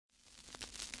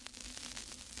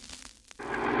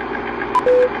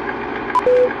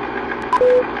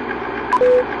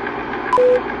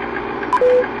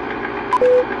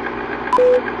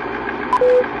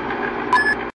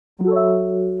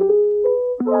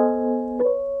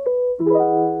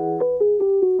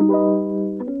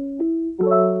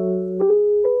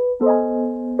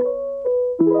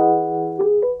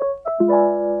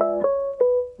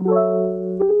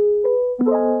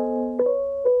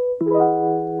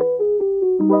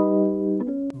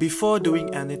Before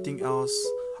doing anything else,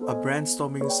 a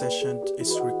brainstorming session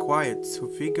is required to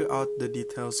figure out the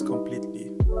details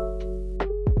completely.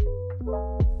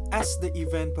 As the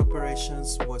event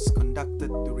preparations was conducted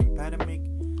during pandemic,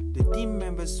 the team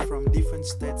members from different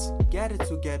states gathered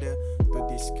together to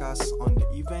discuss on the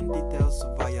event details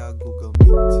via Google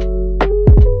Meet.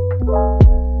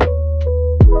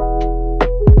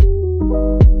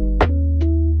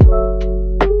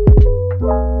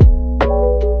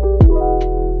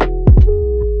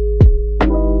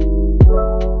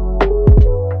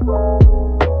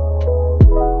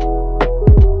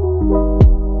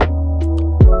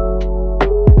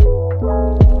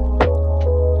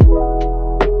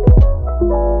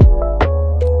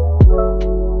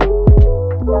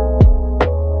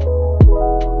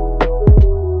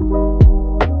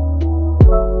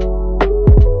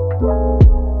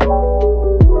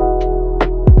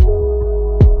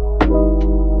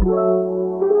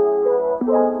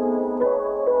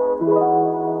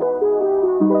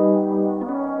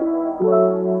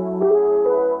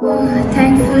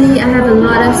 Thankfully, I have a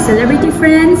lot of celebrity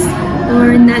friends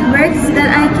or networks that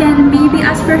I can maybe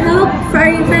ask for help for our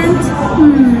event.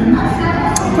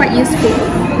 Quite useful.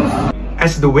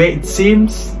 As the way it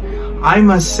seems, I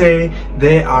must say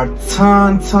there are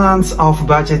tons of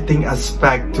budgeting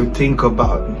aspects to think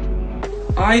about.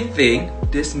 I think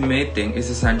this meeting is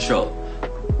essential,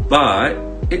 but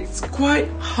it's quite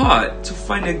hard to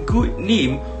find a good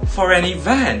name for an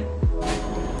event.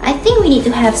 I think we need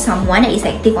to have someone that is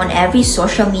active on every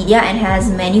social media and has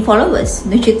many followers,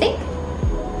 don't you think?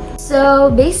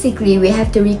 So basically, we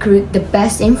have to recruit the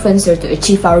best influencer to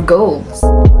achieve our goals.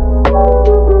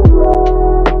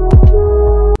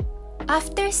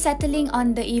 After settling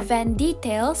on the event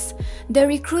details, the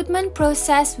recruitment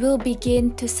process will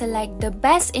begin to select the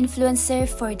best influencer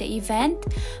for the event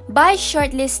by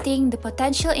shortlisting the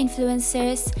potential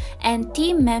influencers, and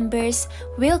team members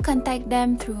will contact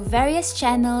them through various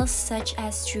channels such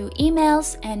as through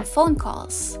emails and phone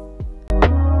calls.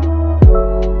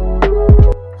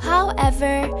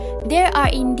 However, there are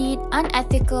indeed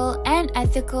unethical and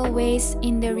ethical ways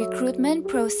in the recruitment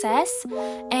process,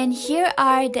 and here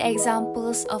are the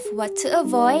examples of what to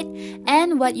avoid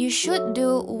and what you should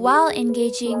do while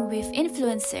engaging with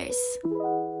influencers.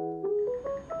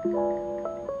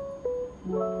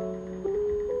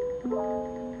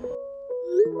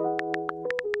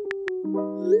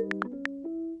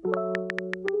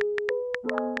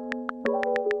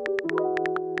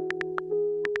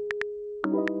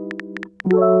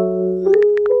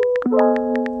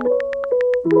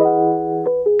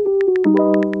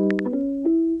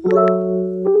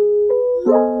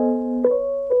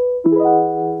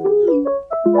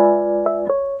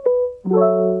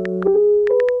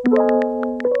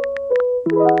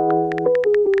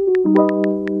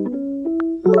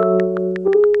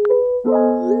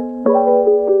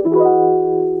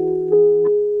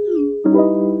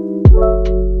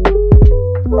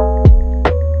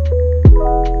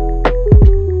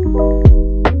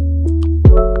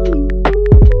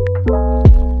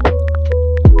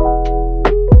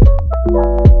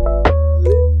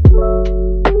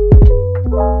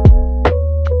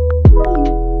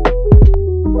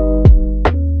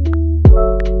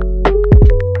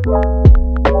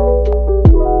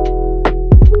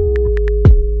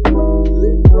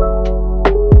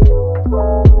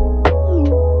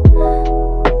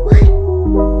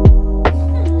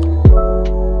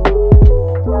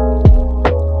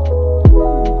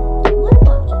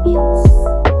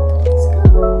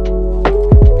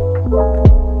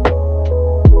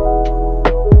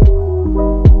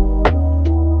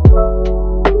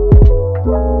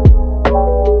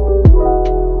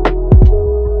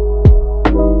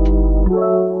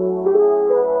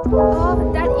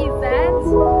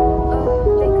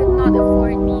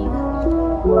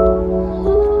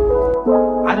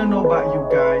 I don't know about you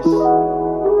guys,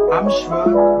 I'm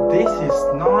sure this is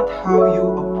not how you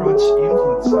approach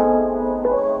influencer.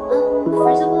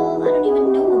 First of all, I don't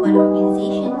even know about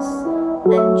organizations.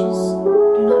 I'm just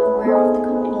not aware of the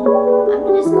company. I'm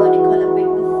just going to collaborate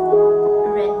with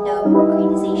random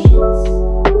organizations.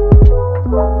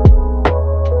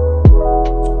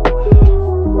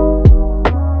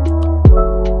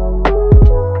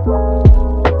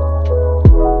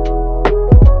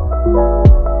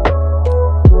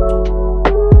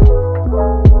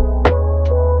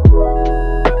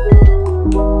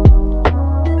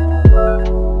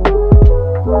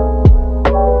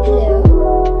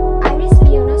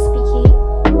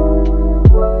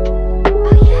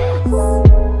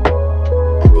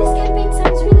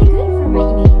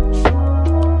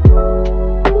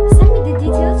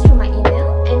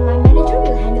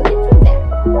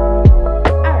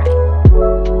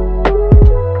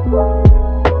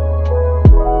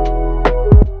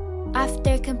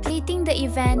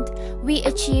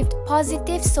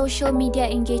 5 social media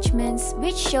engagements,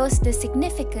 which shows the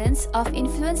significance of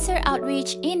influencer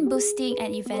outreach in boosting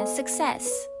an event's success.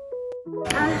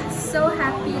 I'm so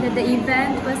happy that the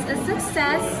event was a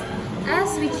success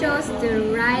as we chose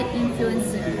the right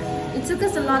influencer. It took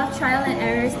us a lot of trial and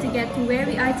errors to get to where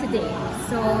we are today.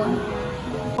 So,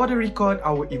 for the record,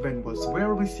 our event was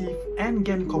well received and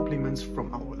gained compliments from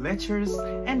our lecturers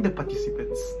and the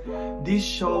participants. This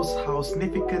shows how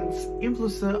significant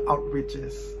influencer outreach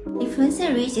is.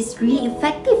 Influencer reach is really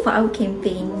effective for our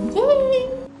campaign. Yay!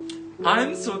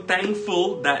 I'm so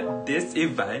thankful that this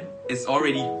event is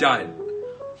already done.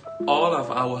 All of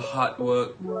our hard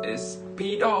work is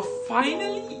paid off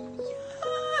finally.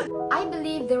 I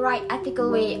believe the right ethical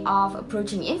way of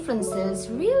approaching influencers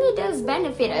really does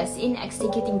benefit us in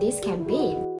executing this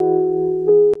campaign.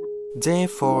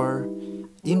 Therefore,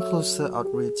 influencer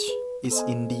outreach is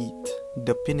indeed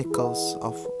the pinnacles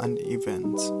of an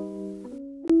event.